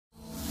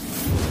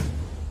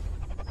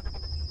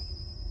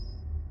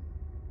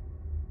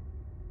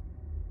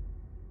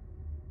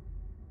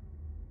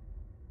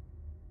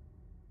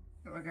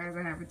Well, guys,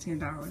 I have a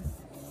 $10,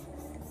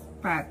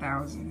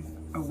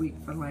 5,000 a week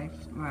for life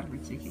lottery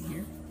ticket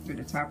here. So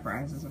the top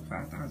prizes of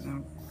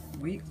 5,000 a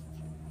week.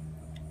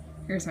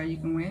 Here's how you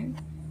can win.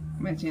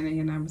 Match any of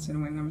your numbers to the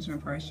win numbers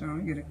when price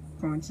shown. Get a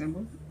coin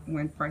symbol.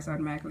 Win price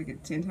automatically.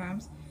 Get 10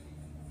 times.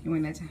 You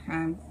win that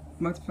time.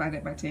 Multiply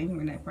that by 10. You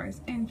win that price.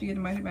 And if you get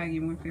the money back,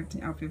 you win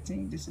 15 out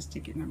 15. This is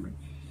ticket number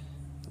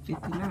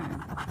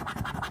 59.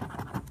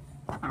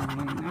 Our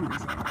winning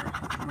numbers are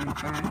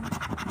 25,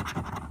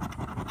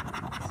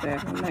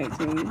 7,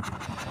 19,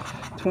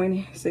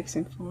 20, 6,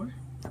 and 4.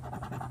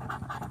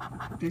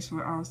 This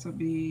will also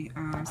be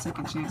a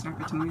second chance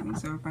opportunity.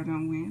 So if I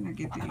don't win, I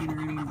get to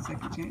enter it in the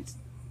second chance.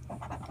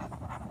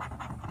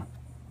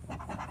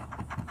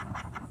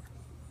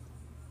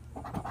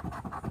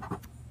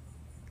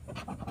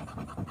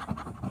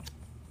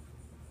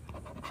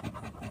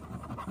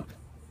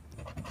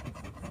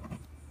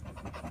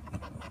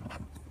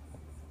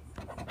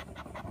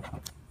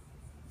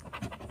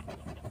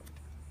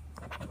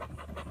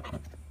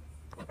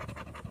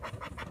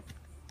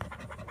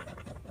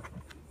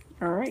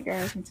 Alright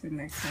guys, until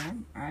next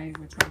time, I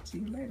will talk to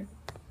you later.